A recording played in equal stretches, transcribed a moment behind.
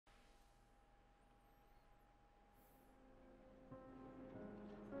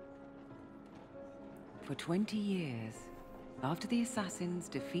For 20 years, after the assassins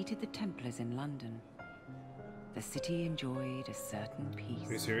defeated the Templars in London, the city enjoyed a certain peace.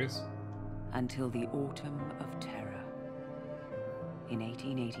 Are you serious? Until the Autumn of Terror. In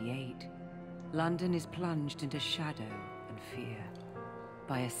 1888, London is plunged into shadow and fear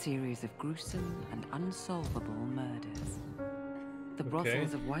by a series of gruesome and unsolvable murders. The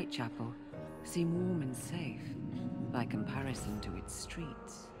brothels of Whitechapel seem warm and safe by comparison to its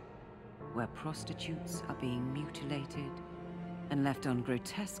streets, where prostitutes are being mutilated and left on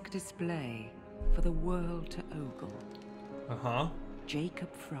grotesque display for the world to ogle.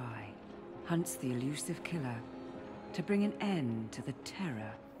 Jacob Frye hunts the elusive killer to bring an end to the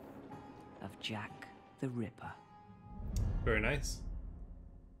terror of Jack the Ripper. Very nice.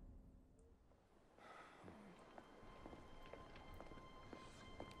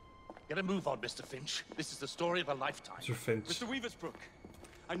 Get a move on, Mr. Finch. This is the story of a lifetime. Mr. Finch. Mr. Weaversbrook,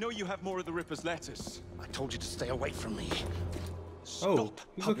 I know you have more of the Ripper's letters. I told you to stay away from me. Oh,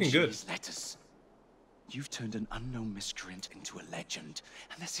 he's looking good. These letters. You've turned an unknown miscreant into a legend,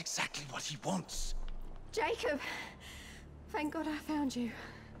 and that's exactly what he wants. Jacob! Thank God I found you.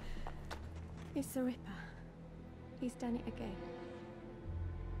 It's the Ripper. He's done it again.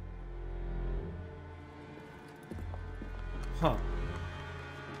 Huh.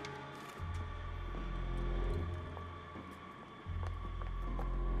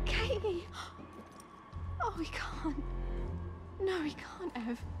 Katie! Oh, he can't. No, he can't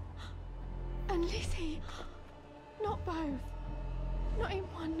have. And Lizzie. Not both. Not in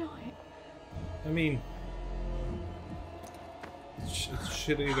one night. I mean, it's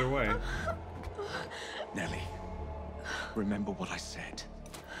shit either way. Nellie, remember what I said.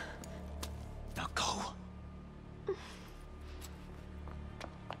 Now go.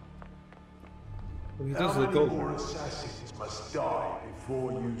 Well, he does How look many old. more assassins must die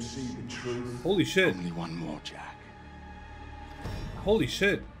before you see the truth? Holy shit. Only one more, Jack. Holy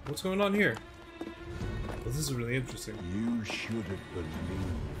shit. What's going on here? Well, this is really interesting. You should have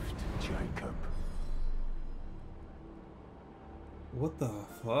believed, Jacob. What the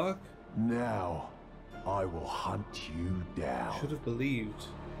fuck? Now, I will hunt you down. Should have believed.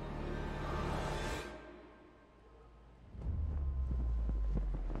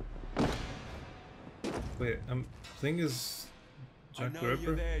 Wait, thing is Jack the I know Ripper?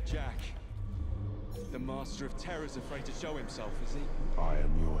 you're there, Jack. The Master of Terror's afraid to show himself, is he? I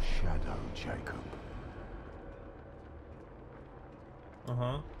am your shadow, Jacob.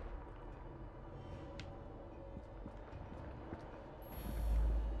 Uh-huh.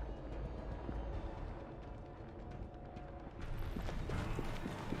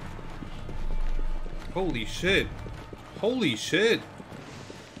 Holy shit. Holy shit.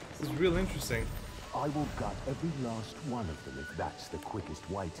 This is real interesting. I will gut every last one of them if that's the quickest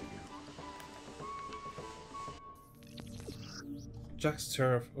way to you. Jack's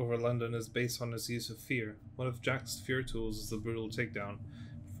terror over London is based on his use of fear. One of Jack's fear tools is the brutal takedown.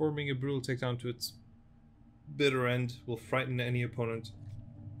 Performing a brutal takedown to its bitter end will frighten any opponent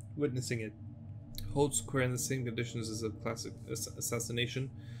witnessing it. Hold square in the same conditions as a classic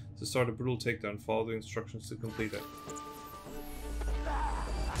assassination. To start a brutal takedown, follow the instructions to complete it.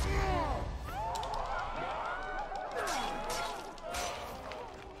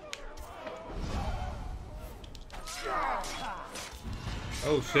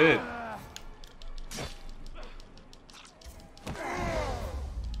 Oh shit.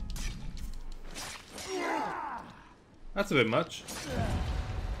 That's a bit much.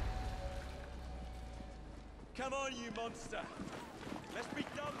 Come on, you monster! Let's be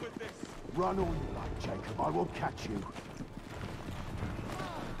done with this! Run all you like, Jacob. I will catch you.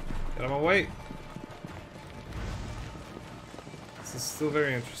 Get out of my way. This is still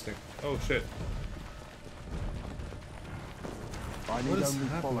very interesting. Oh shit. I need What is only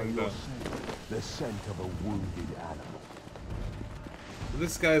follow happening, your though? scent. The scent of a wounded animal.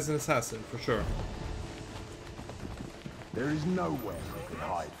 This guy's an assassin, for sure. There is nowhere you can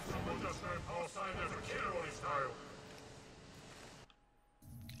hide from me.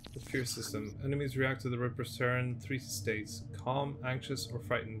 The fear system. Enemies react to the Ripper's terror in 3 states: calm, anxious, or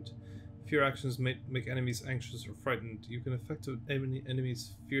frightened. Fear actions make enemies anxious or frightened. You can affect an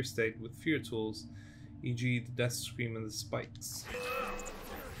enemy's fear state with fear tools, e.g. the death scream and the spikes.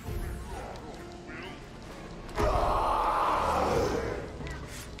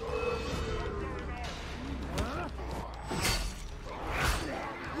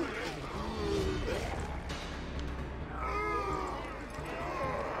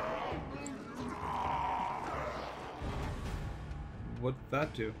 What did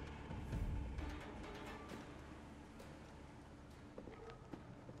that do?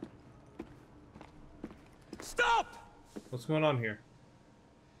 What's going on here?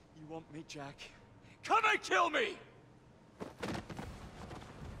 You want me, Jack? Come and kill me!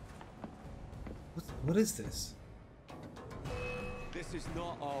 What is this? This is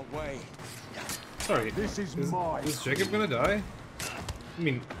not our way. Sorry, This is mine. is Jacob gonna die? I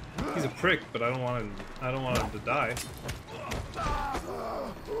mean, he's a prick, but I don't want him to die.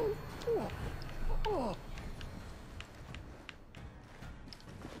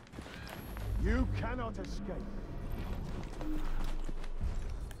 You cannot escape.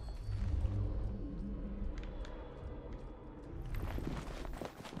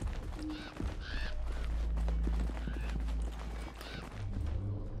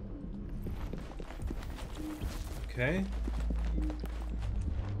 Okay.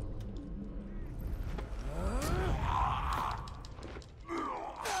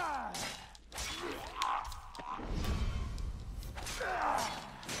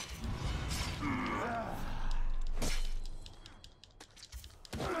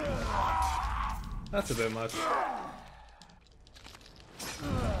 That's a bit much.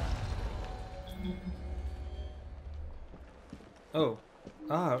 Oh.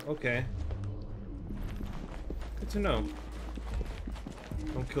 Ah, okay. Good to know.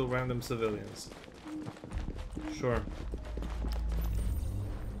 Don't kill random civilians. Sure.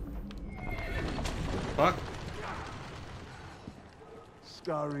 Fuck.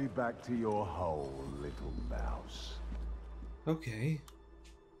 Scurry back to your hole, little mouse. Okay.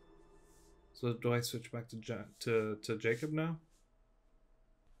 So do I switch back to Jacob now?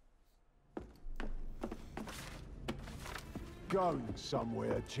 Going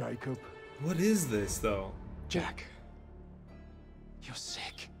somewhere, Jacob. What is this though? Jack, you're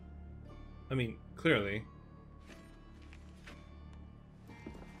sick. I mean, clearly.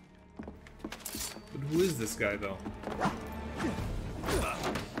 But who is this guy though?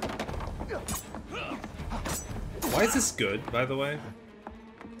 Why is this good, by the way?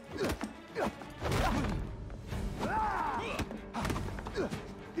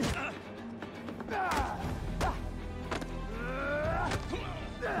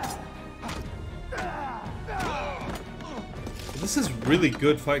 This is really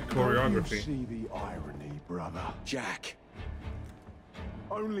good fight choreography. You see the irony, brother. Jack.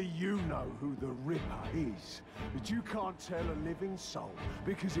 Only you know who the Ripper is, but you can't tell a living soul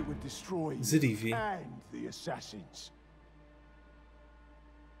because it would destroy you Evie? and the assassins.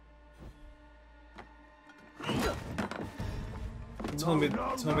 Tell me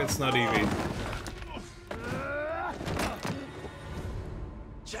it's not Evie.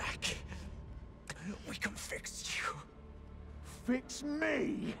 Jack, we can fix you. Fix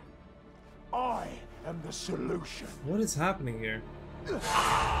me. I am the solution. What is happening here?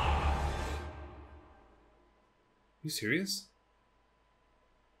 You serious?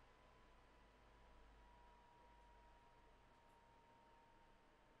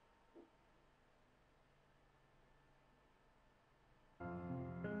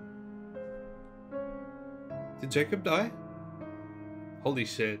 Did Jacob die? Holy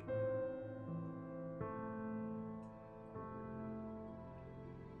shit.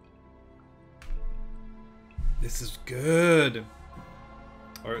 This is good.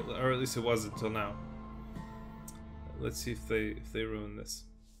 Or at least it was until now. Let's see if they ruin this.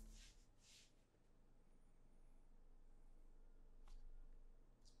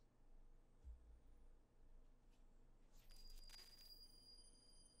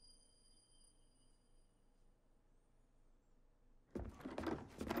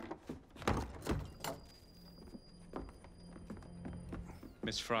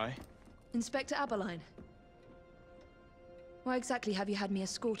 Miss Frye? Inspector Aberline. Why exactly have you had me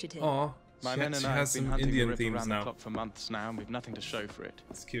escorted here? Aw, My she men has and I have been some hunting the Indian Ripper themes around the now. clock for months now, and we've nothing to show for it.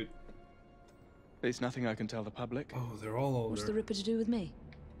 It's cute. There's nothing I can tell the public. Oh, they're all older. What's the Ripper to do with me?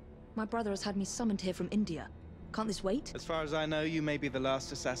 My brother has had me summoned here from India. Can't this wait? As far as I know, you may be the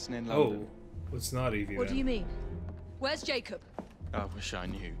last assassin in London. Oh, it's not Evie What then. do you mean? Where's Jacob? I wish I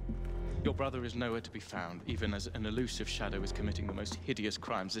knew. Your brother is nowhere to be found, even as an elusive shadow is committing the most hideous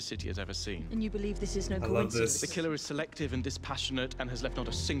crimes this city has ever seen. And you believe this is no love coincidence? this. The killer is selective and dispassionate and has left not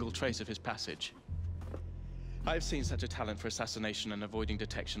a single trace of his passage. I've seen such a talent for assassination and avoiding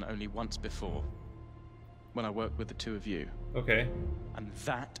detection only once before, when I worked with the two of you. Okay. And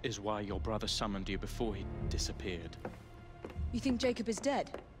that is why your brother summoned you before he disappeared. You think Jacob is dead?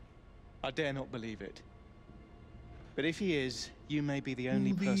 I dare not believe it. But if he is, you may be the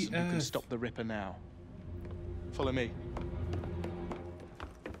only Who the person who can earth? stop the Ripper now. Follow me.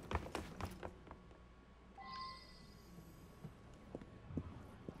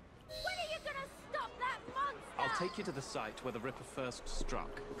 When are you gonna stop that monster? I'll take you to the site where the Ripper first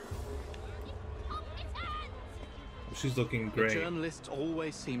struck. Oh, its hands! She's looking The great. journalists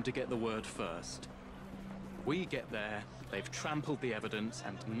always seem to get the word first. We get there, they've trampled the evidence,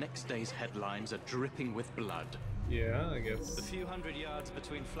 and next day's headlines are dripping with blood. Yeah, I guess. The few hundred yards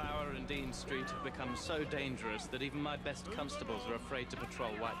between Flower and Dean Street have become so dangerous that even my best constables are afraid to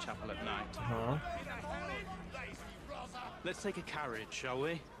patrol Whitechapel at night. Huh? Let's take a carriage, shall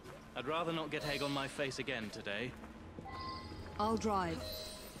we? I'd rather not get egg on my face again today. I'll drive.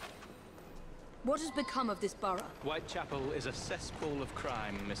 What has become of this borough? Whitechapel is a cesspool of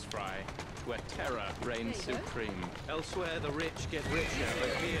crime, Miss Frye, where terror reigns supreme. Elsewhere, the rich get richer, but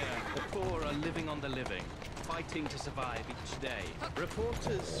here, the poor are living on the living, fighting to survive each day.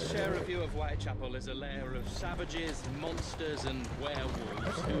 Reporters share a view of Whitechapel as a lair of savages, monsters, and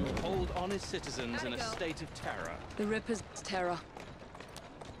werewolves who hold honest citizens in a state of terror. The Ripper's terror.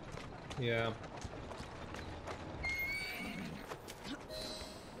 Yeah.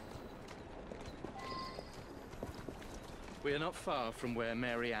 We are not far from where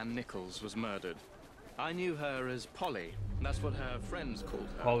Mary Ann Nichols was murdered. I knew her as Polly. That's what her friends called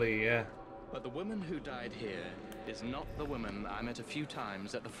her. Polly, yeah. But the woman who died here is not the woman I met a few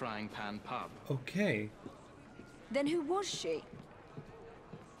times at the Frying Pan pub. Okay. Then who was she?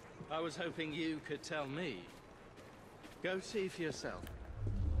 I was hoping you could tell me. Go see for yourself.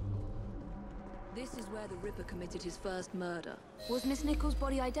 This is where the Ripper committed his first murder. Was Miss Nichols'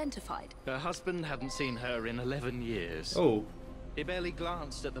 body identified? Her husband hadn't seen her in 11 years. Oh. He barely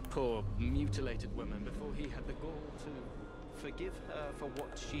glanced at the poor, mutilated woman before he had the gall to forgive her for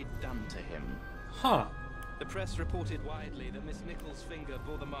what she'd done to him. Huh. The press reported widely that Miss Nichols' finger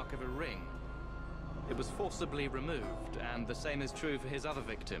bore the mark of a ring. It was forcibly removed, and the same is true for his other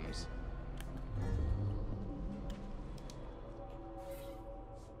victims.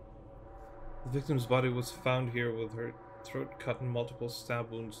 The victim's body was found here with her throat cut and multiple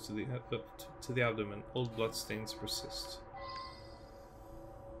stab wounds to the abdomen. Old blood stains persist.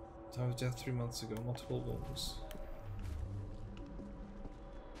 Time of death 3 months ago. Multiple wounds.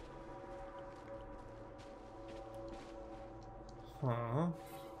 Huh.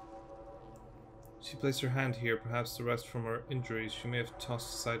 She placed her hand here, perhaps to rest from her injuries. She may have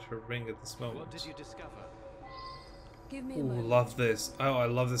tossed aside her ring at this moment. What did you discover? Give me a Ooh, moment. love this. Oh, I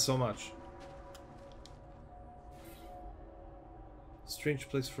love this so much. Strange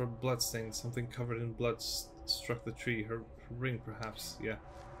place for a bloodstain. Something covered in blood struck the tree. Her ring, perhaps. Yeah.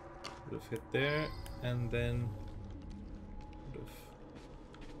 Would have hit there, and then would have.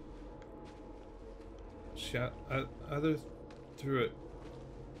 She either threw it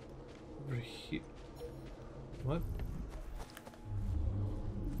over here. What?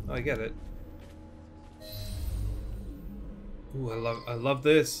 Oh, I get it. Ooh, I love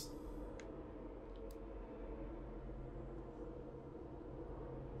this.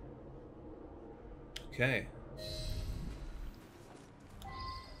 Okay.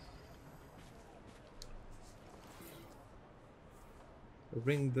 A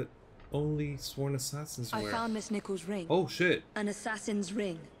ring that only sworn assassins I wear. found Miss Nichols' ring. Oh shit! An assassin's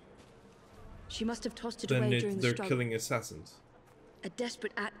ring. She must have tossed it Then away during the they're struggle. killing assassins. A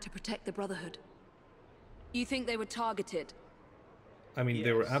desperate act to protect the Brotherhood. You think they were targeted? I mean,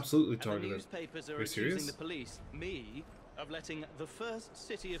 they were Yes. absolutely And the targeted. newspapers are Are you accusing serious? the police, me, of letting the first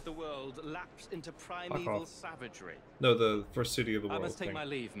city of the world lapse into primeval off. savagery. No, the first city of the I world must take thing. my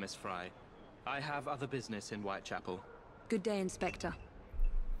leave, Miss Frye. I have other business in Whitechapel. Good day, Inspector.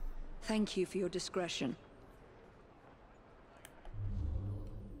 Thank you for your discretion.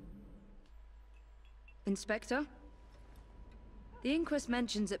 Inspector? The inquest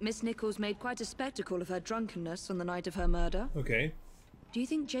mentions that Miss Nichols made quite a spectacle of her drunkenness on the night of her murder. Okay. Do you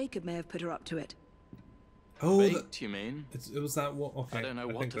think Jacob may have put her up to it? Oh, Baked, you mean? it was that one. Okay. I don't know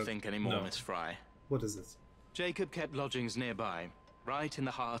what to that- think anymore, no. Miss Frye. What is it? Jacob kept lodgings nearby, right in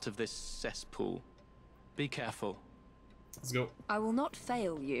the heart of this cesspool. Be careful. Let's go. I will not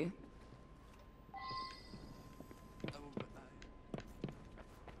fail you.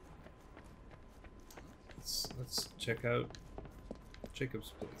 Let's check out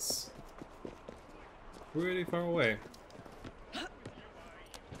Jacob's place. Really far away.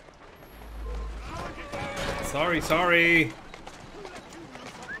 Sorry.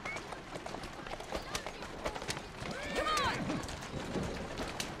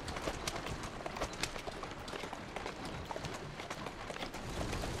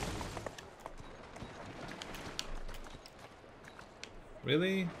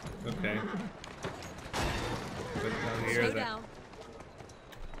 Really? Okay. Go down here Slow then. down.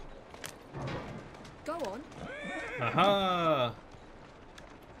 Go on. Aha!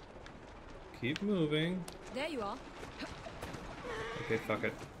 Keep moving. There you are. Okay, fuck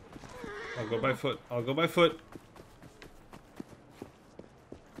it. I'll go by foot.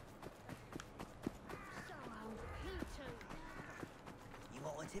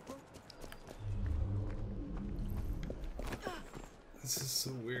 This is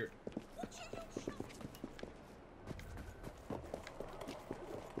so weird.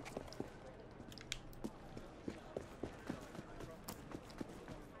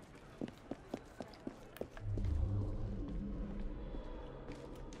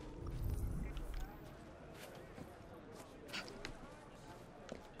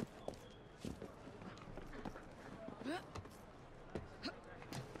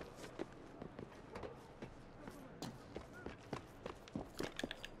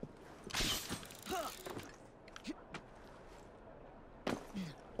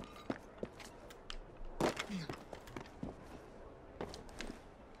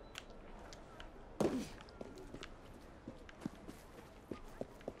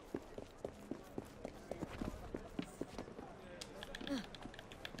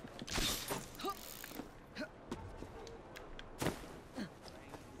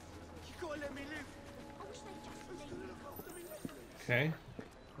 Okay,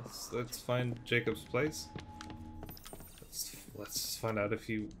 let's find Jacob's place. Let's find out if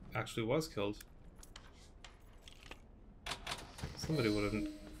he actually was killed. Somebody would have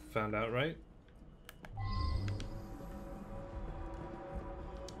found out, right?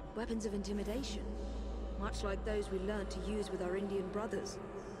 Weapons of intimidation, much like those we learned to use with our Indian brothers.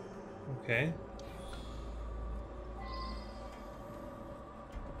 Okay.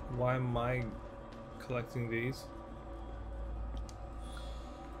 Why am I collecting these?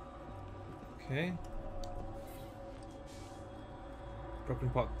 Okay. Broken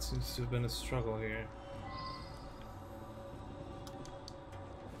pot seems to have been a struggle here.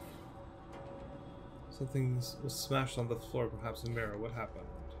 Something was smashed on the floor, perhaps a mirror. What happened?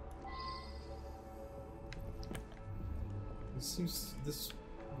 It seems this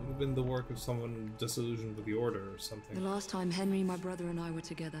would have been the work of someone disillusioned with the order or something. The last time Henry, my brother, and I were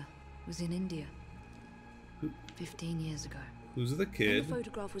together was in India. 15 years ago. Who's the When kid? the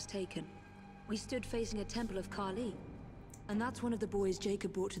photograph was taken, we stood facing a temple of Kali. And that's one of the boys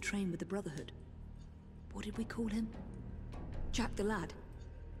Jacob brought to train with the Brotherhood. What did we call him? Jack the Lad.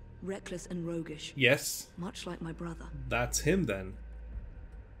 Reckless and roguish. Yes. Much like my brother. That's him then.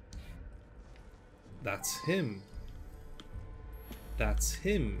 That's him. That's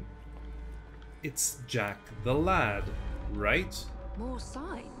him. It's Jack the Lad, right? More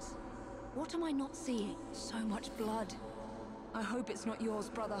signs? What am I not seeing? So much blood. I hope it's not yours,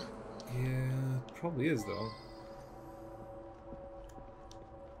 brother. Yeah, it probably is though.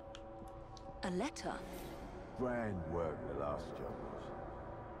 A letter? Grand work the last job was.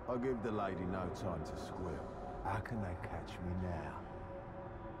 I'll give the lady no time to squeal. How can they catch me now?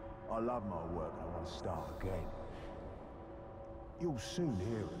 I love my work and I want to start again. You'll soon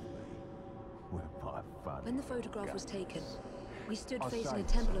hear of me. With my fun. When the photograph was taken, we stood I facing a saved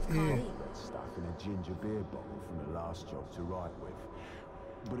temple of some Kali. red stuff in a ginger beer bottle from the last job to write with.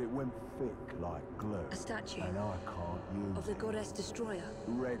 But it went thick like glue. A statue and I can't use of the it. goddess destroyer.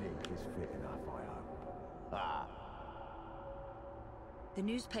 Red ink is fit enough, I hope. Ah. The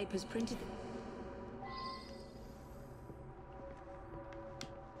newspapers printed it.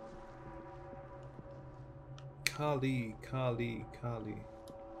 Kali, Kali, Kali.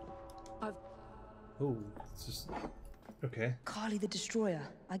 Oh, it's just... Okay. Kali the Destroyer.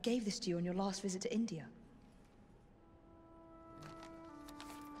 I gave this to you on your last visit to India.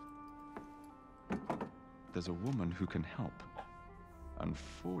 There's a woman who can help.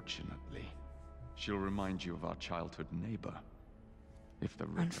 Unfortunately, she'll remind you of our childhood neighbor. If the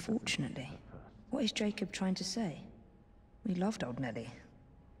Ripper Unfortunately? What is Jacob trying to say? We loved old Nellie.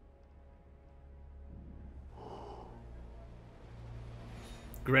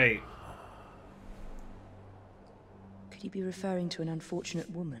 Great. Could he be referring to an unfortunate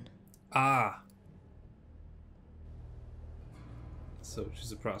woman? Ah. So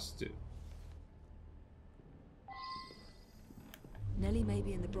she's a prostitute. Nellie may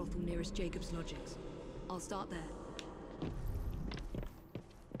be in the brothel nearest Jacob's lodgings. I'll start there.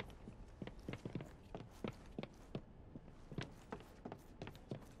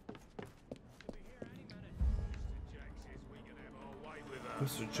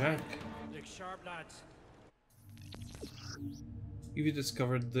 Mr. Jack. Look sharp, lads. Evie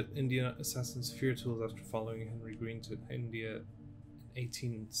discovered the Indian assassin's fear tools after following Henry Green to India in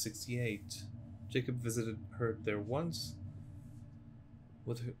 1868. Jacob visited her there once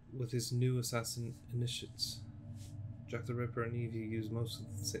with his new assassin initiates. Jack the Ripper and Evie use most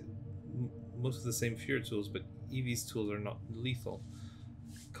of the same fear tools, but Evie's tools are not lethal.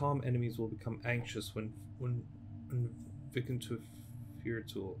 Calm enemies will become anxious when victim to a fear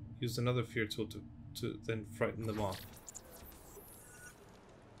tool. Use another fear tool to then frighten them off.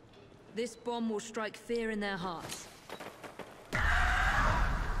 This bomb will strike fear in their hearts.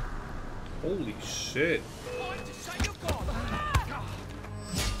 Holy shit.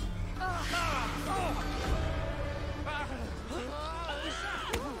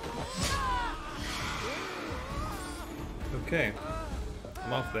 Okay.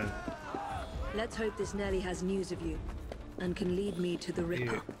 I'm off then. Let's hope this Nelly has news of you, and can lead me to the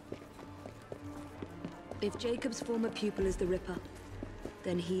Ripper. Yeah. If Jacob's former pupil is the Ripper,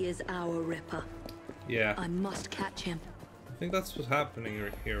 then he is our Ripper. Yeah. I must catch him. I think that's what's happening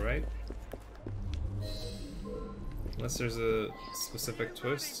right here, right? Unless there's a specific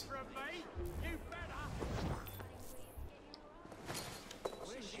twist.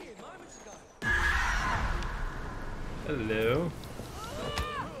 Hello.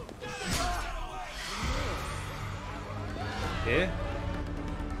 Yeah?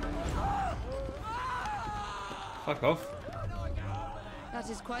 Fuck off. That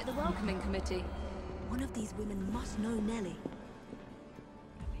is quite the welcoming committee. One of these women must know Nelly.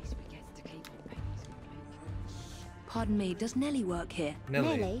 At least we get to keep it pennies complete. Pardon me, does Nelly work here?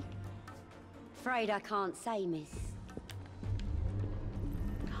 Nelly. Afraid I can't say, miss.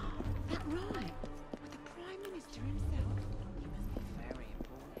 That rhyme with the Prime Minister himself. You must be very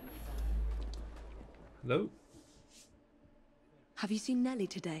important. Hello? Have you seen Nelly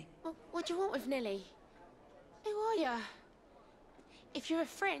today? What do you want with Nelly? Who are you? If you're a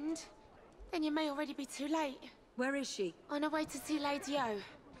friend, then you may already be too late. Where is she? On her way to see Lady O.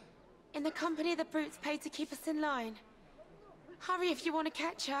 In the company the brutes paid to keep us in line. Hurry if you want to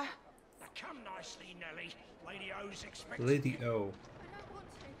catch her. Come nicely, Nelly. Lady O's expecting. Lady O. I don't want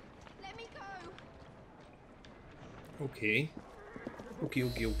to. Let me go. Okay.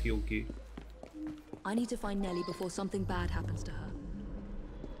 Okay. I need to find Nelly before something bad happens to her.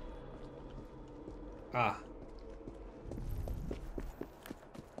 Ah.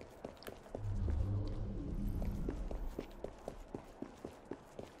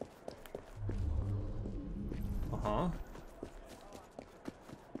 Uh-huh.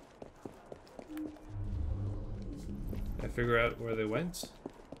 Can I figure out where they went?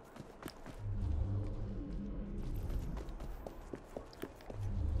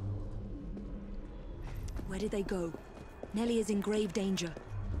 Where did they go? Nelly is in grave danger.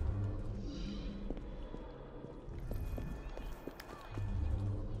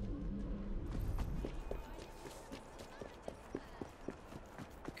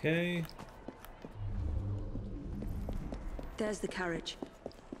 Okay. There's the carriage.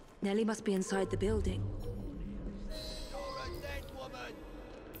 Nelly must be inside the building.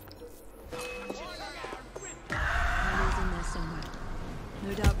 Nelly's in there somewhere.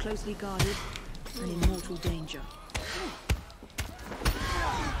 No doubt closely guarded and in mortal danger.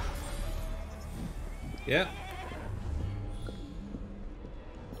 Yeah.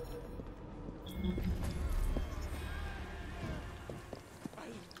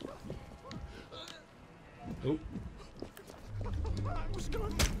 Oh.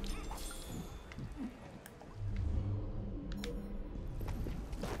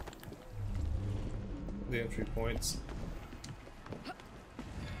 The entry points.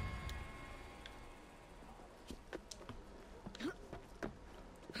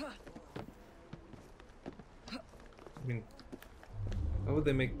 I mean, how would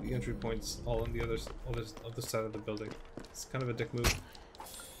they make the entry points all on the other side of the building? It's kind of a dick move.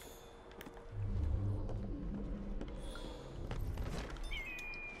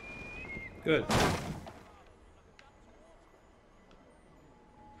 Good.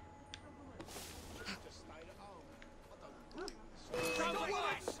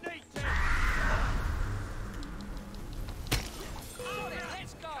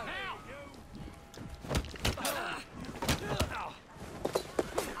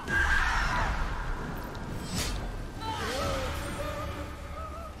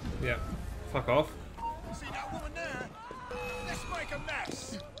 Yeah, fuck off. See that woman there? Let's make a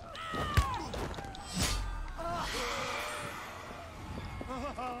mess.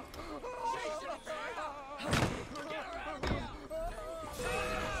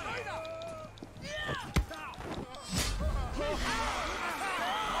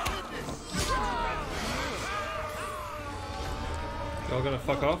 Y'all gonna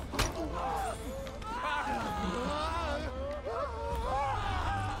fuck off?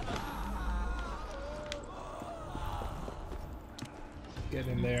 Get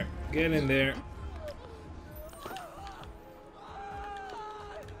in there. Get in there.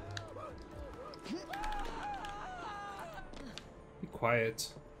 Be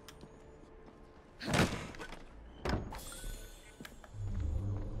quiet.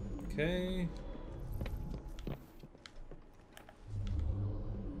 Okay.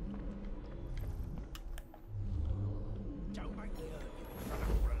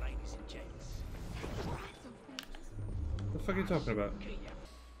 fuck are you talking about?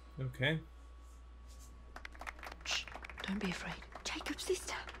 Okay. Shh, don't be afraid. Jacob's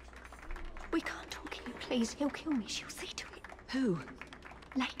sister. We can't talk here, please. He'll kill me. She'll see to it. Who?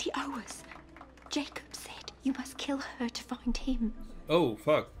 Lady Owers. Jacob said you must kill her to find him. Oh,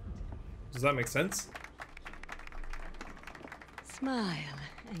 fuck. Does that make sense? Smile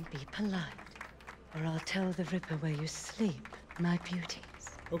and be polite, or I'll tell the Ripper where you sleep, my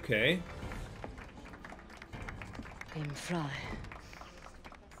beauties. Okay. Dame Frye.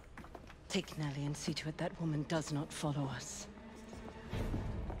 Take Nellie and see to it that woman does not follow us.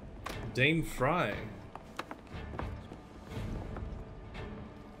 Dame Frye.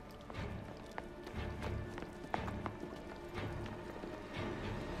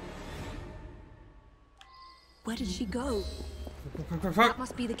 Where did she go? Fuck. That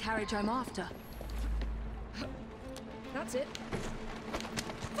must be the carriage I'm after. That's it.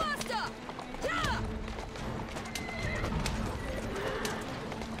 Faster! Yeah!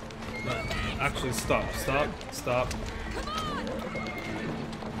 No, actually, stop. Come on!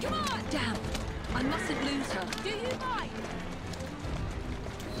 Come on! Damn! I mustn't lose her. Do you mind?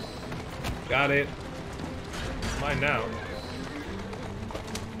 Got it. It's mine now.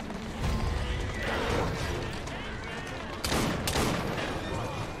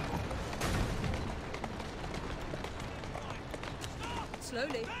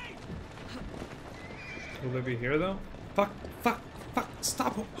 Slowly. Will they be here though? Fuck.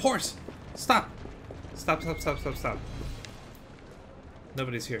 Stop, horse! Stop. Stop.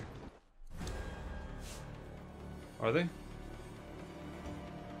 Nobody's here. Are they?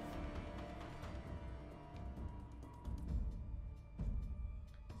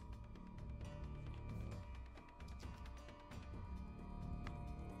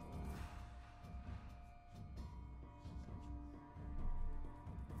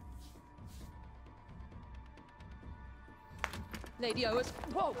 Lady Owers.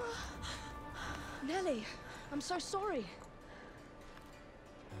 Whoa! Nellie, I'm so sorry.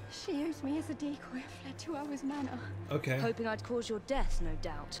 She used me as a decoy and fled to Owers Manor. Okay. Hoping I'd cause your death, no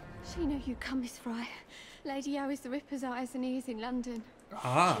doubt. She knew you'd come, Miss Frye. Lady Owers the Ripper's eyes and ears in London.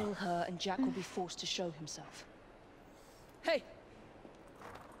 Ah. Kill her and Jack will be forced to show himself. Hey!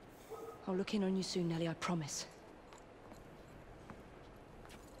 I'll look in on you soon, Nellie, I promise.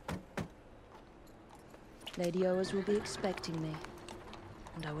 Lady Owers will be expecting me,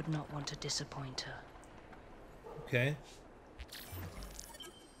 and I would not want to disappoint her. Okay.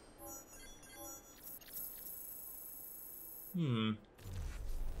 Ooh,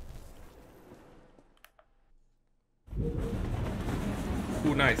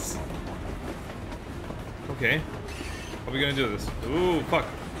 nice. Okay. How are we gonna do this? Ooh, fuck.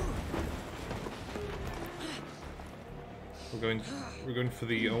 We're going for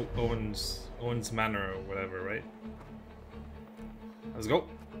the Owens Manor or whatever, right? Let's go,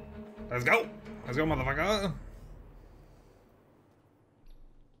 motherfucker.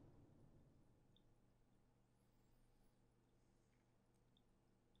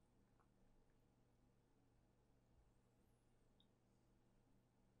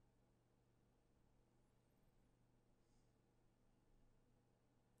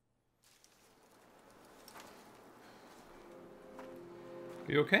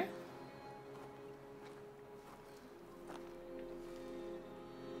 You okay?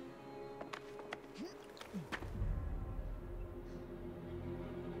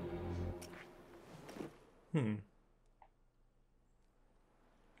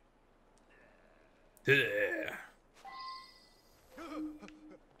 Yeah.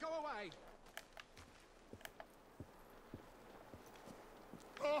 Go away.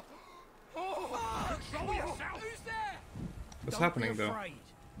 Control yourself. Who's there? What's happening though?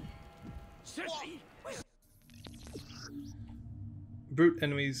 Brute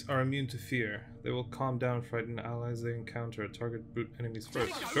enemies are immune to fear. They will calm down frightened allies they encounter. Target brute enemies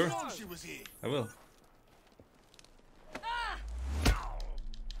first. Sure. I will.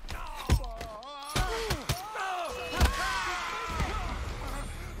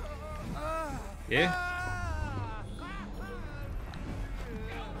 Yeah?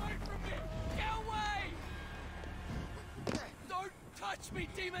 Get away! Don't touch me,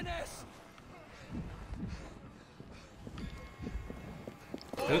 demoness!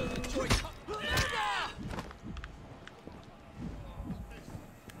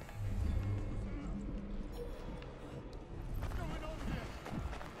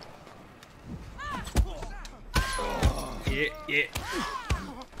 Yeah.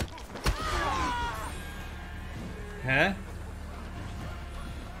 Huh?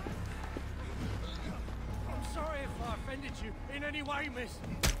 I'm sorry if I offended you in any way, miss.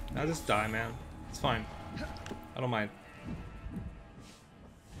 Now just die, man. It's fine. I don't mind.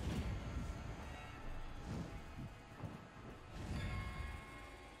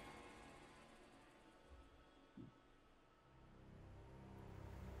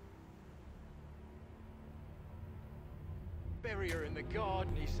 bury her in the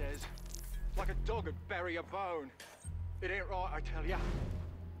garden, he says. Like a dog would bury a bone. It ain't right, I tell ya.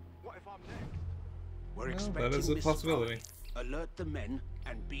 What if I'm next? We're Well, expecting that is a Miss possibility. Frye. Alert the men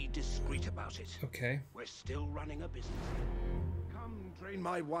and be discreet about it. Okay. We're still running a business. Come, drain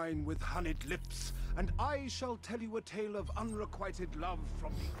my wine with honeyed lips, and I shall tell you a tale of unrequited love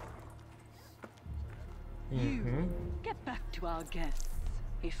from the... You get back to our guests.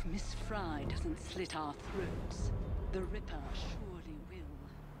 If Miss Frye doesn't slit our throats, the Ripper surely will.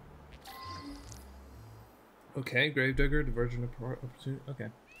 Okay, Gravedigger, the Virgin Opportunity. Okay.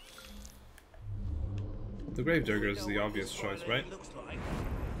 The Gravedigger is the obvious choice, right?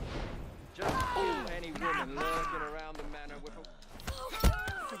 Just kill any woman lurking around the manor with a...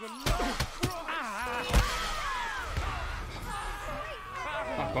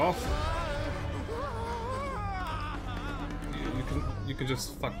 Fuck off. You can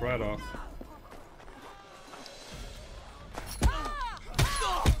just fuck right off.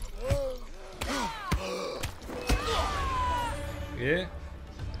 Yeah.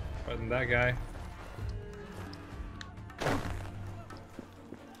 Better than that guy.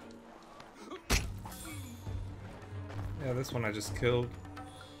 Yeah, this one I just killed.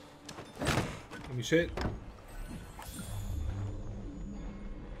 Give me shit.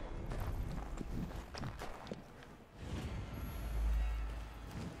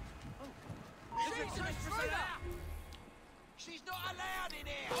 She's not allowed in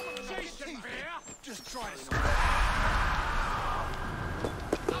here! She's here! Just try to...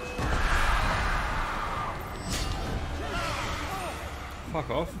 Fuck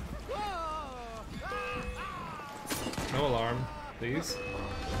off. No alarm, please.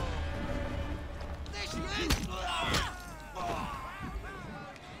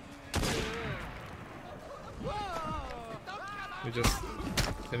 We just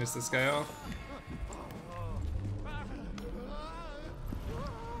finish this guy off.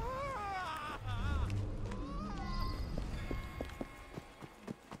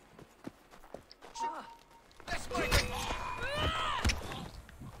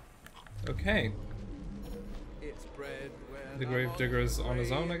 Okay. The Gravedigger is on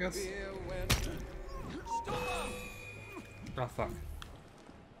his own, I guess. Oh fuck.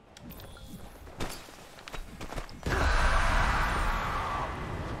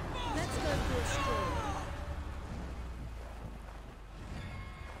 Let's go for a stroll.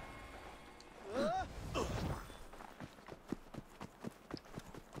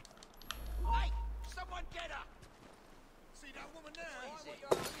 Hey! Someone get her! See that woman there?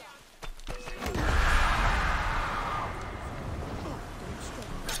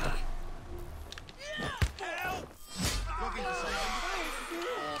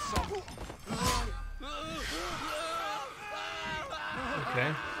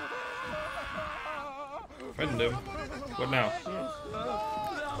 Okay. Threatened him. What now?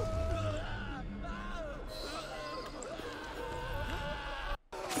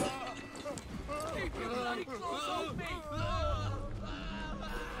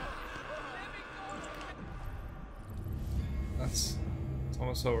 That's... it's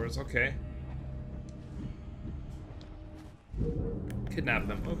almost over. It's okay. Kidnap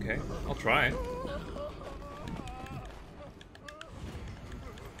them. Okay. I'll try.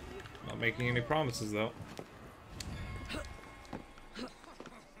 Not making any promises, though.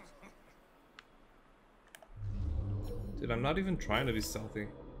 Dude, I'm not even trying to be stealthy.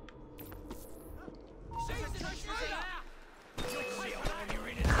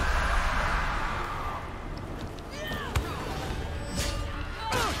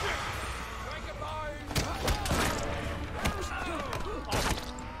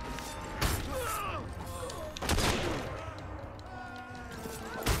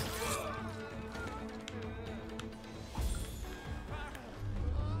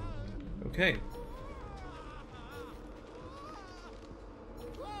 Okay.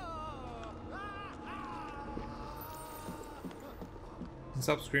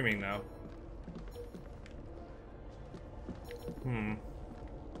 Stop screaming now.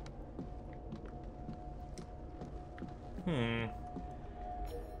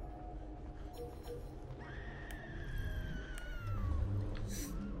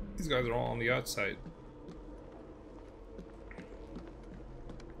 These guys are all on the outside.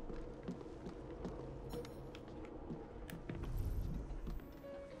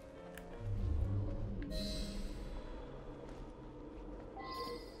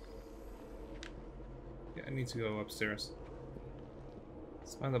 Yeah, I need to go upstairs.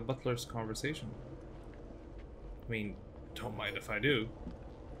 Let's find the butler's conversation. I mean, don't mind if I do.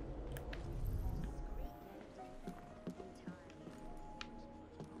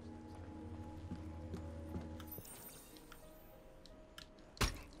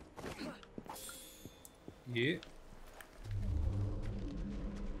 Yeah.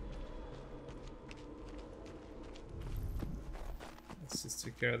 Let's just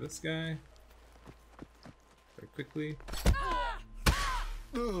take care of this guy very quickly.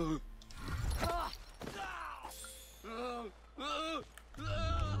 How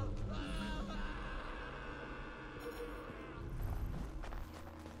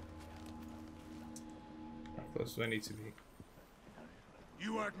close do I need to be?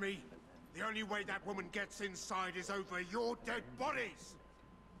 You heard me. The only way that woman gets inside is over your dead bodies.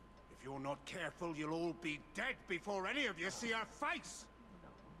 If you're not careful, you'll all be dead before any of you see her face.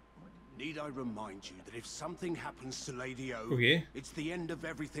 Need I remind you that if something happens to Lady O, Okay. it's the end of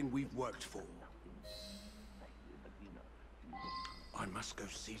everything we've worked for. I must go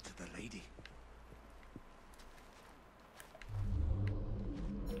see to the lady.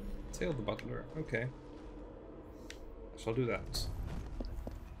 Tail the butler. Okay. I shall do that.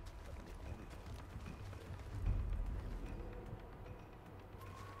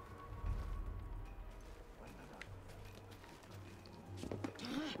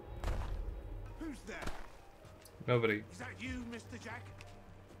 Who's there? Nobody. Is that you, Mr. Jack?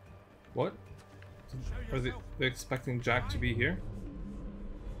 What? Are they expecting Jack to be here?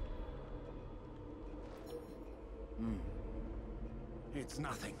 It's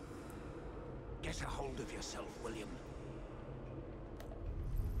nothing. Get a hold of yourself, William.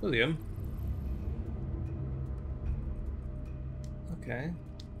 William? Okay.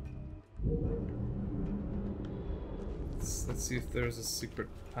 Let's see if there's a secret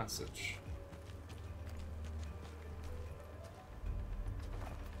passage.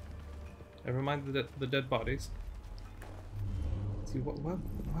 Never mind the dead bodies. See,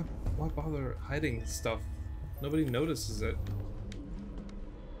 why bother hiding stuff? Nobody notices it.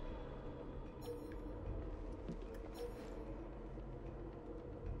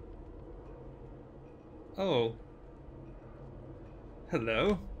 Oh.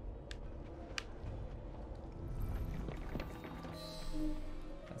 Hello?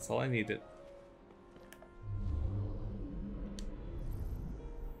 That's all I needed.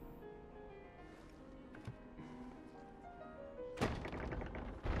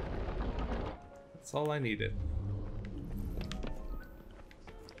 That's all I needed.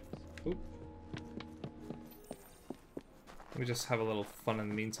 Oop. Let me just have a little fun in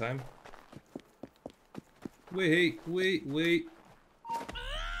the meantime. Wait.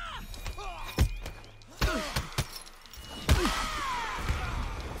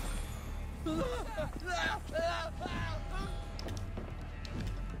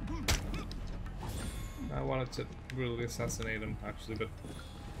 I wanted to brutally assassinate him, actually, but it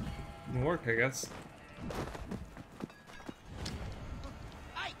didn't work, I guess.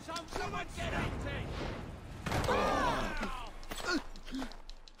 Hey, someone get empty!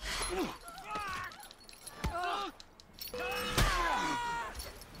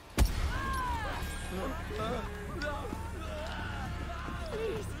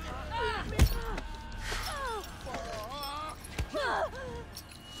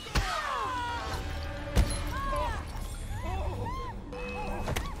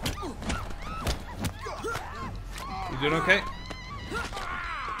 You doing okay?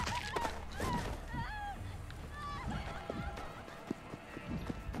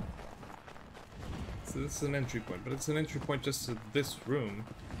 So this is an entry point, but it's an entry point just to this room.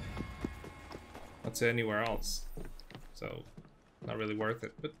 Not to anywhere else. So, not really worth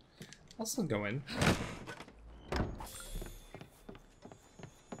it, but I'll still go in.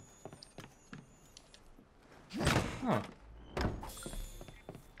 Huh.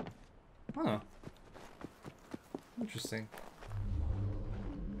 Huh. Interesting.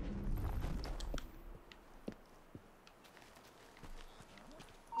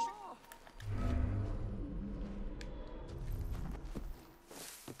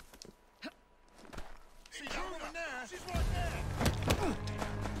 She's right there! She's right there!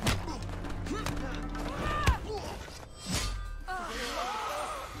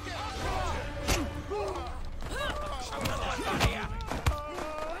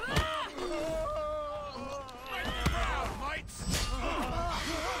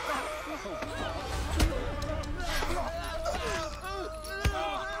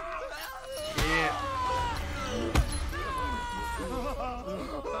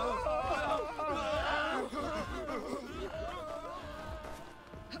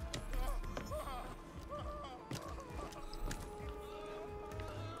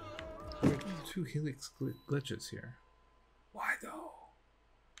 Two helix glitches here. Why though?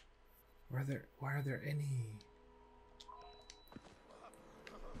 Why are there any?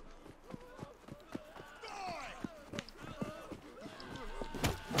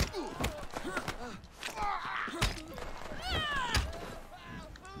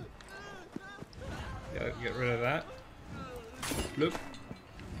 Gotta get rid of that. Look.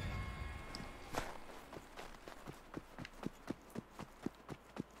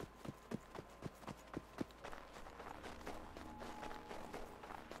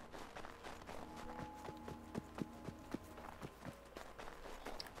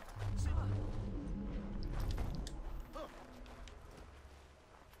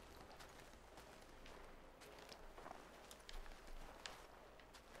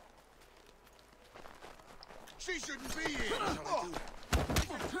 She shouldn't be here.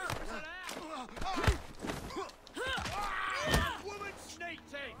 Woman snake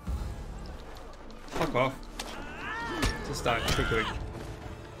tank. Fuck off. Just die quickly.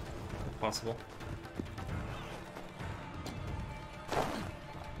 If possible.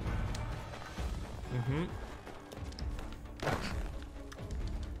 Mm-hmm.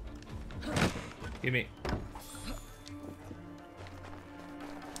 Gimme.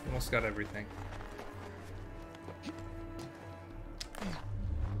 Almost got everything.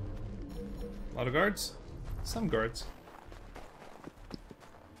 A lot of guards? Some guards.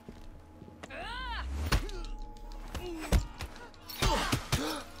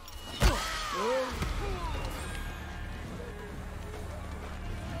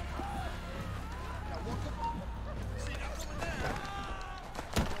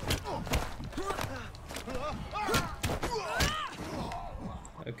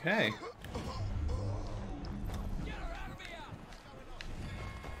 Okay.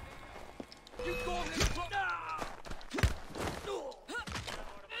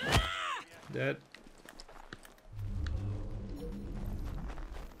 Dead.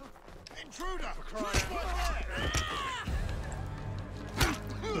 Intruder!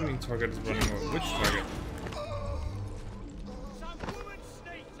 What do you mean target is running over? Which target? Some woman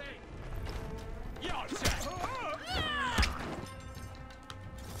snake tank.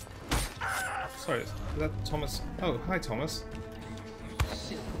 Sorry, is that Thomas? Oh, hi Thomas.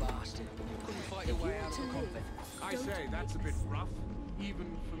 Silk bastard. Couldn't fight your way out of the convent. I say, that's a bit rough,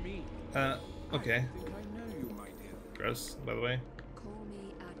 even for me. Okay. I think I know you, my dear. Gross, by the way. Call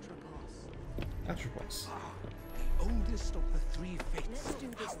me Atropos. Atropos. Oldest of the three fates. Let's do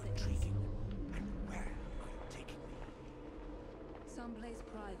this How thing. intriguing. And where are you taking me? Someplace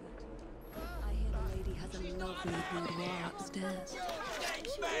private. I hear the lady has a lovely boudoir upstairs.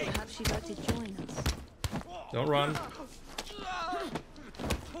 Perhaps she'd like to join us. Don't run.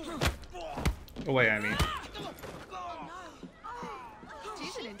 Away, I mean.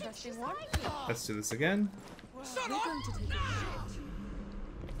 She's an interesting one. Let's do this again. We're going to take a shit.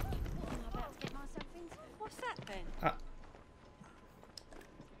 What am I about to get myself into? What's that then? Ah,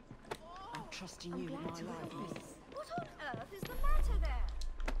 I'm trusting you with my life, miss. What on earth is the matter there?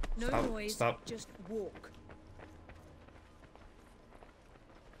 No Stop, noise, stop. just walk.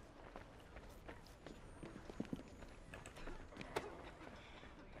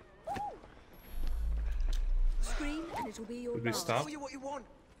 Scream and it'll be your would we last. stop? you what you want.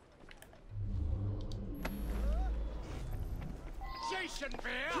 Jason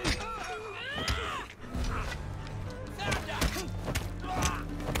Bear!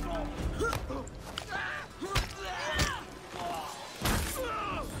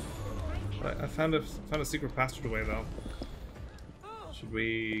 I found a secret passageway though. Should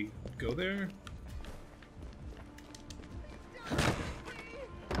we go there?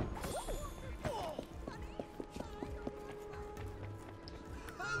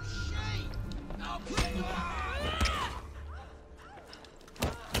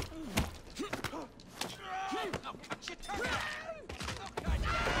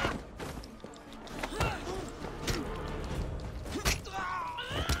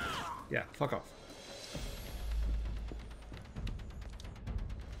 Yeah, fuck off.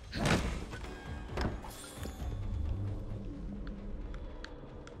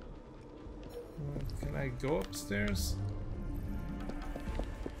 Can I go upstairs?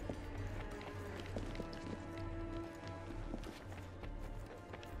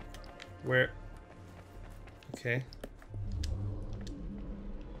 Where? Okay.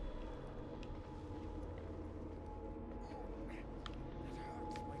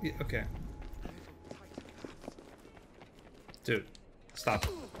 Yeah, okay. Dude, stop.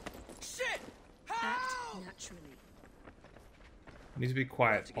 Act naturally. Need to be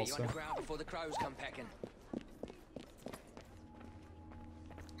quiet also. Before the crows come pecking.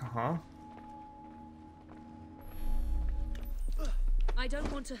 Uh-huh. I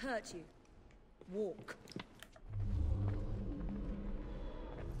don't want to hurt you. Walk.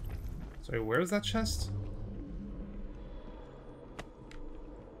 Sorry, where is that chest?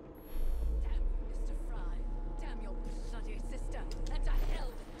 Mr. Frye. Damn your bloody sister. And to hell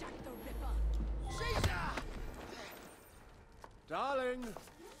with Jack the Ripper.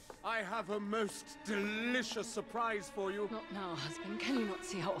 I have a most delicious surprise for you. Not now, husband. Can you not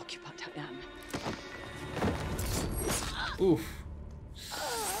see how occupied I am? Oof.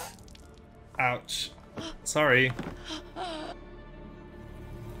 Ouch. Sorry.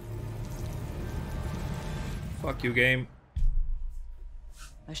 Fuck you, game.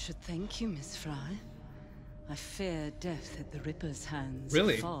 I should thank you, Miss Frye. I fear death at the Ripper's hands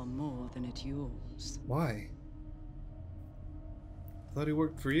Really? far more than at yours. Why? I thought he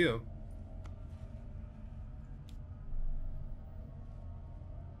worked for you.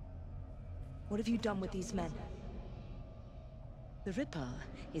 What have you done with these men? The Ripper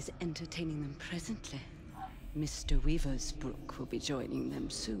is entertaining them presently. Mr. Weaversbrook will be joining them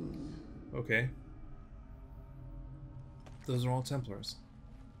soon. Okay. Those are all Templars.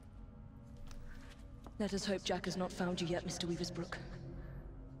 Let us hope Jack has not found you yet, Mr. Weaversbrook.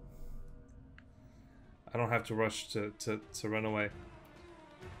 I don't have to rush to run away.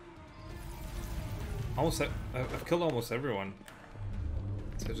 I've killed almost everyone.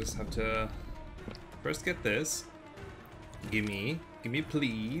 So I just have to first get this. Gimme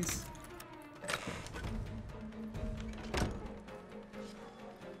please.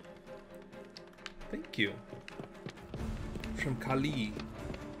 Thank you. From Kali.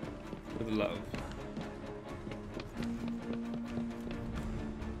 With love.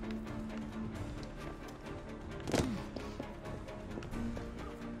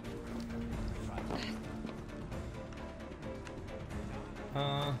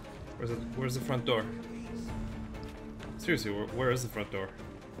 Where's the front door? Seriously, where is the front door?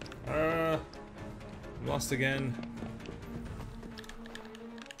 I'm lost again.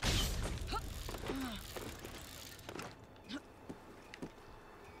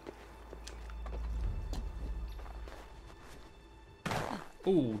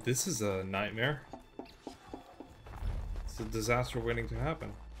 Ooh, this is a nightmare. It's a disaster waiting to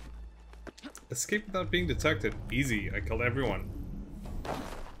happen. Escape without being detected. Easy, I killed everyone.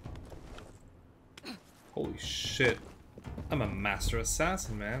 Holy shit. I'm a master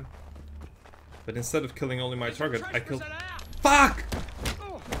assassin, man. But instead of killing only my target, I killed... Fuck!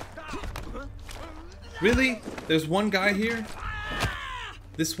 Really? There's one guy here?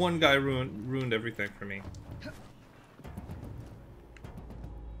 This one guy ruined everything for me.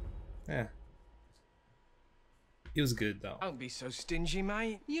 Yeah. It was good, though. Don't be so stingy,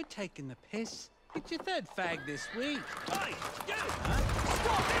 mate. You're taking the piss. It's your third fag this week. Hey, you!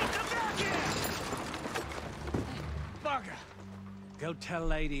 Stop it! Come back here! Bugger! Go tell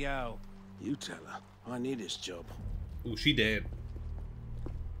Lady O. You tell her. I need this job. Ooh, she dead.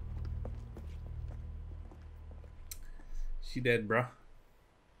 She dead, bruh.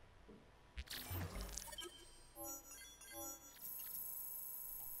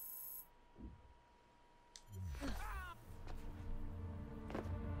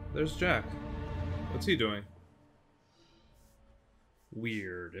 There's Jack. What's he doing?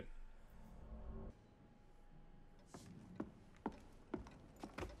 Weird.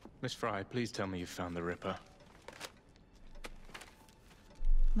 Miss Frye, please tell me you found the Ripper.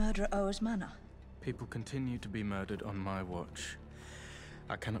 Murder at Oa's Manor. People continue to be murdered on my watch.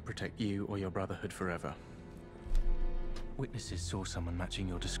 I cannot protect you or your brotherhood forever. Witnesses saw someone matching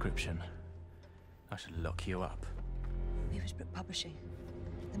your description. I should lock you up. Weaversbrook Publishing.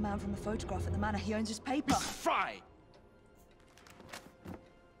 The man from the photograph at the manor, he owns his paper. Frye!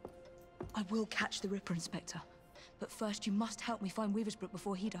 I will catch the Ripper, Inspector. But first, you must help me find Weaversbrook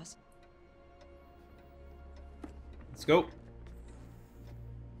before he does. Let's go.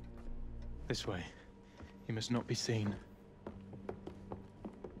 This way. You must not be seen.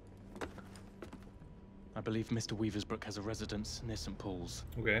 I believe Mr. Weaversbrook has a residence near St. Paul's.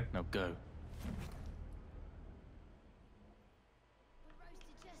 Okay. Now go.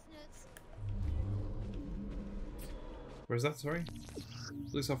 Where's that? Sorry?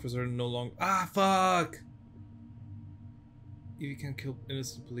 Police officer no longer... Ah, fuck! You can kill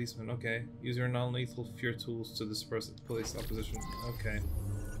innocent policemen. Okay. Use your non-lethal fear tools to disperse police opposition. Okay.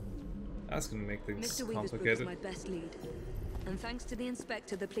 That's gonna make things Mr. Weaversbrook is complicated. my best lead. And thanks to the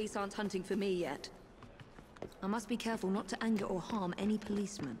Inspector, the police aren't hunting for me yet. I must be careful not to anger or harm any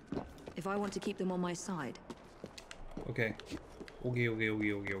policemen, if I want to keep them on my side. Okay.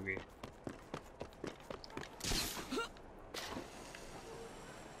 Okay.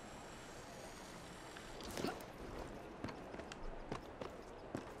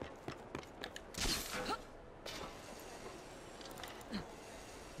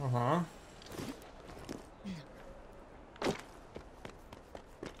 Uh-huh.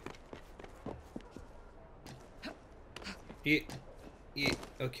 Yeah,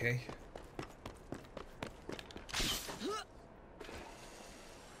 okay.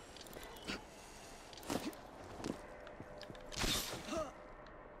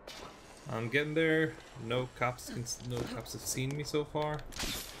 I'm getting there. No cops have seen me so far.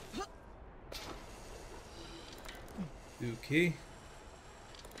 Okay.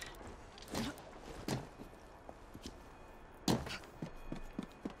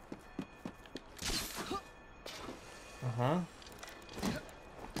 Uh-huh.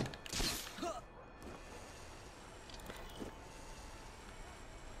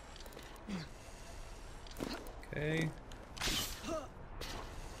 Okay.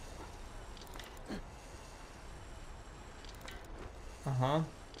 Uh-huh.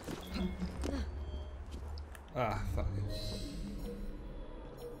 Ah, fuck.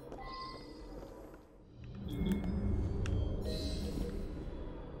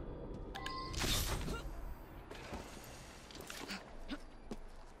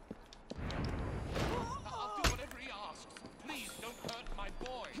 I'll do whatever he asks. Please don't hurt my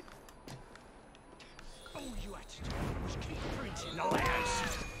boy. All you had to do was keep printing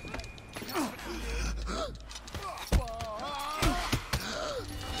lies.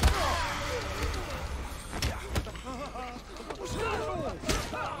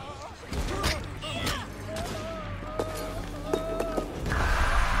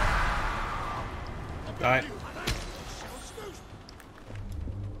 Die.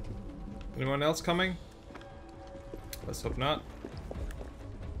 Anyone else coming? Let's hope not.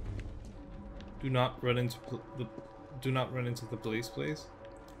 Do not run into the police, please.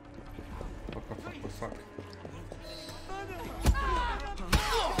 Fuck, fuck, fuck, fuck, fuck.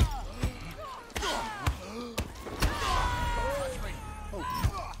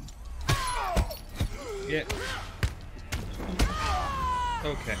 Yeah.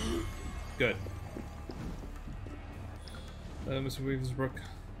 Okay. Good. Mr. Weaversbrook,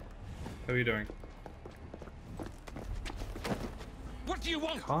 how are you doing? What do you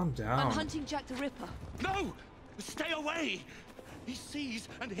want? Calm down. I'm hunting Jack the Ripper. No! Stay away! He sees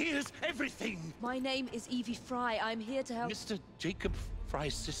and hears everything! My name is Evie Frye. I'm here to help... Mr. Jacob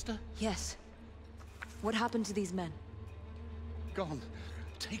Frye's sister? Yes. What happened to these men? Gone.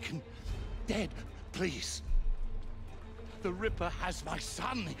 Taken. Dead. Please. The Ripper has my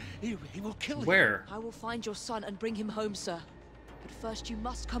son. He will kill him. Where? I will find your son and bring him home, sir. But first you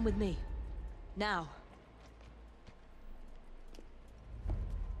must come with me. Now.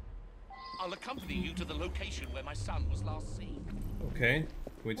 I'll accompany you to the location where my son was last seen. Okay. Can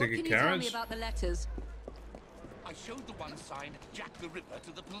we take a What can carriage? you tell me about the letters? I showed the one signed Jack the Ripper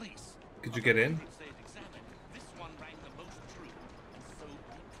to the police. Could you get in? This one rang the most true, and so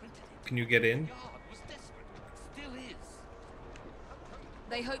they printed it. Can you get in? The yard was desperate. Still is.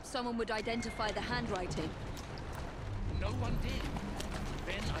 They hoped someone would identify the handwriting. No one did.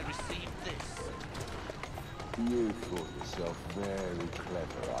 Then I received this. You thought yourself very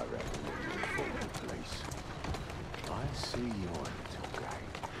clever, I reckon, when you fought the police. I see you're a little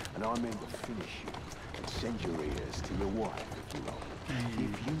game, and I meant to finish you and send your ears to your wife, if you like.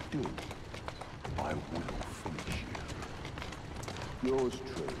 If you do, I will finish you. Yours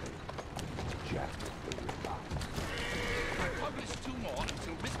truly, Jack the Ripper. I published 2 more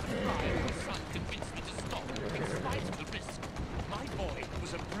until Mr. Frye and his son convinced me to stop, in spite of the risk. My boy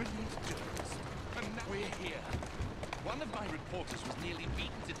was a brilliant journalist, and now we're here. One of my reporters was nearly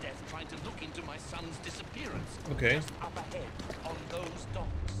beaten to death trying to look into my son's disappearance. Okay. Just up ahead, on those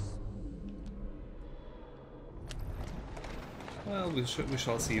docks. Well, we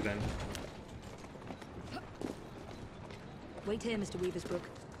shall see then. Wait here, Mr. Weaversbrook.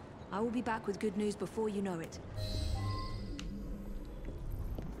 I will be back with good news before you know it.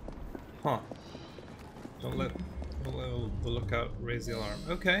 Huh. Don't let the lookout raise the alarm.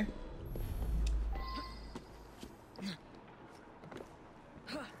 Okay.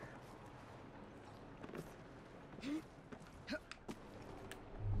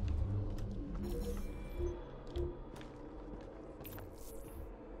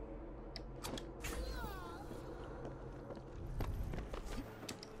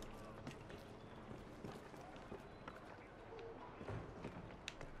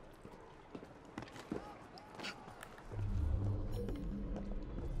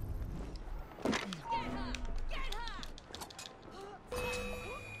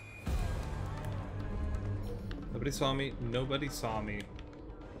 Nobody saw me. Nobody saw me.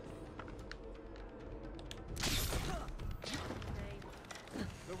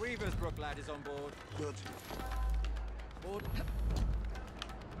 The Weaversbrook lad is on board. Good.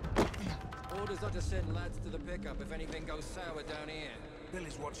 Orders are to send lads to the pickup if anything goes sour down here.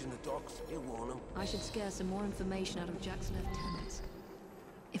 Billy's watching the docks. He'll warn them. I should scare some more information out of Jack's lieutenants.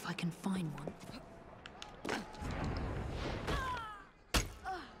 If I can find one.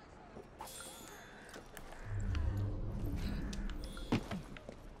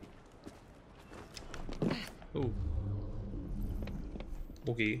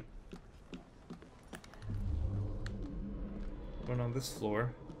 Okay. One on this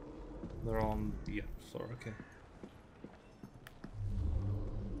floor. They're on the upper floor, okay.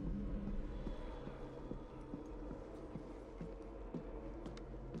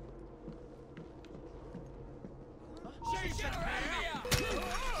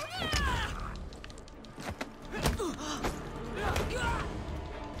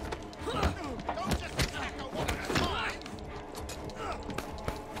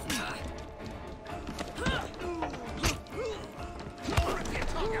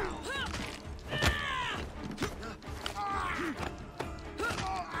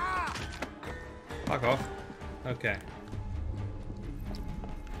 Fuck off. Okay.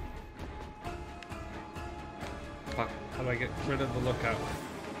 Fuck. How do I get rid of the lookout?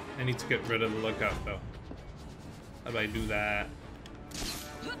 I need to get rid of the lookout though. How do I do that?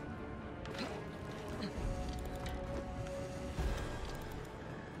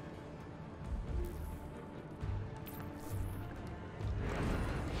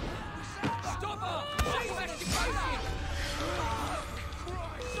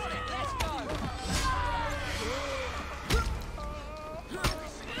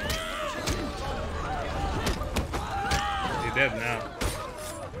 Dead now.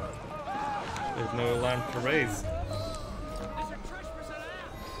 There's no alarm to raise.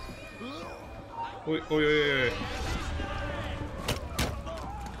 Oi, oi, oi, oi.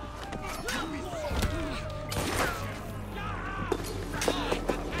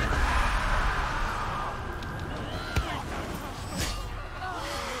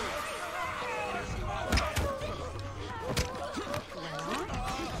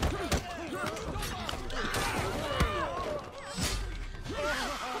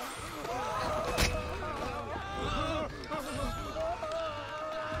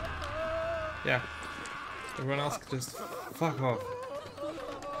 Yeah. Everyone else could just fuck off.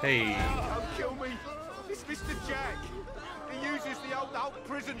 Hey. Don't kill me. It's Mr. Jack. He uses the old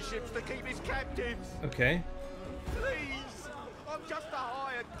prison ships to keep his captives. Okay. Please. I'm just a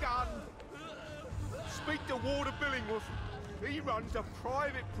hired gun. Speak to Warder Billingworth. He runs a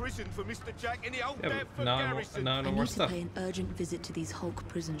private prison for Mr. Jack in the old Deptford garrison. No more stuff. I need to pay an urgent visit to these Hulk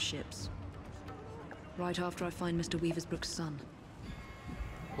prison ships. Right after I find Mr. Weaversbrook's son.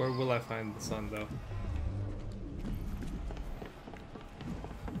 Where will I find the sun, though?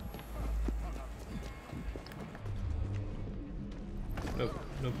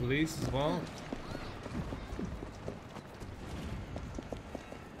 No police as well?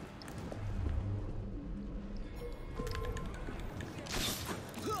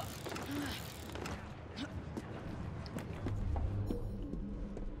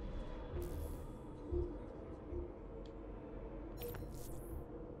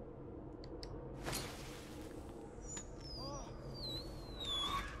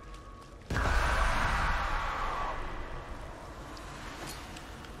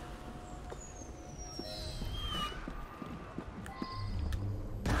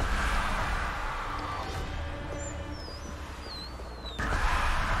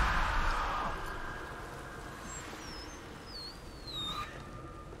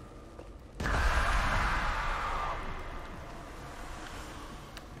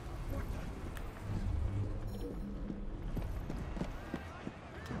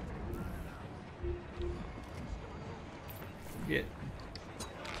 Yeah.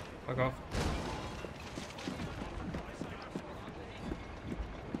 Fuck off.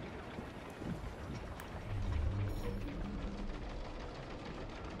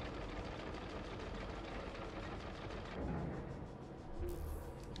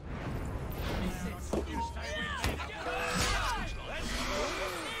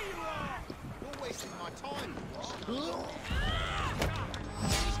 You're wasting my time.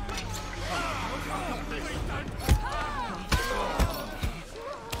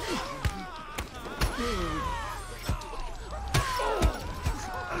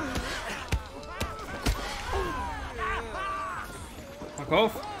 Fuck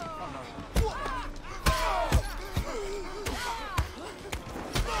off.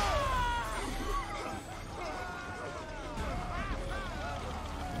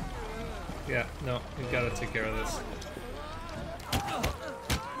 Yeah, no, you gotta take care of this.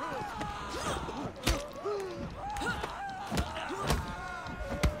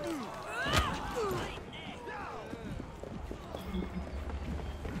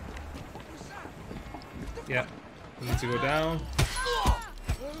 Yeah, I need to go down.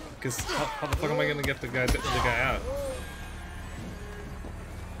 Because how the fuck am I gonna get the guy out?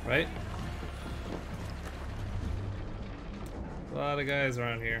 Right? A lot of guys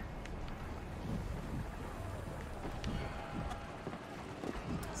around here.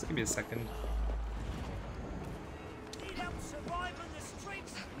 Just give me a second. Need help surviving the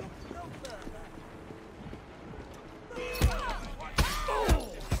streets? Look no further.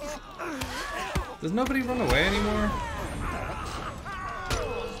 Does nobody run away anymore?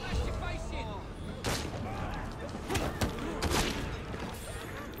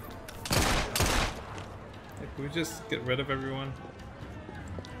 Like, can we just get rid of everyone?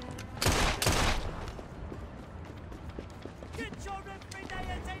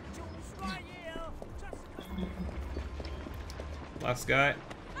 Last guy.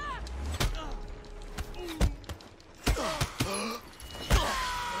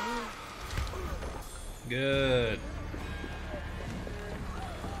 Good.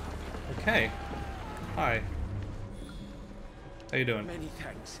 Okay. Hi. How you doing? Many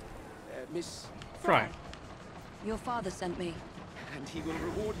thanks, Miss Frye. Your father sent me. And he will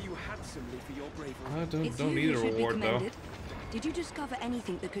reward you handsomely for your bravery. Don't need a reward though. Did you discover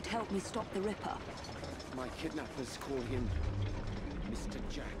anything that could help me stop the Ripper? My kidnappers call him Mr.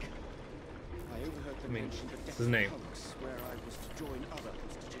 Jack. I overheard them mention the his name. Hulks where I was to join other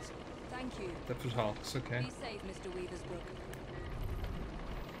hostages. Thank you. That was Hulks, okay. Be safe, Mr. Weaversbrook.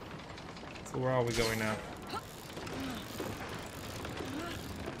 So where are we going now?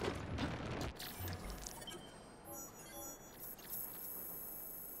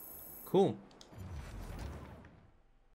 Cool.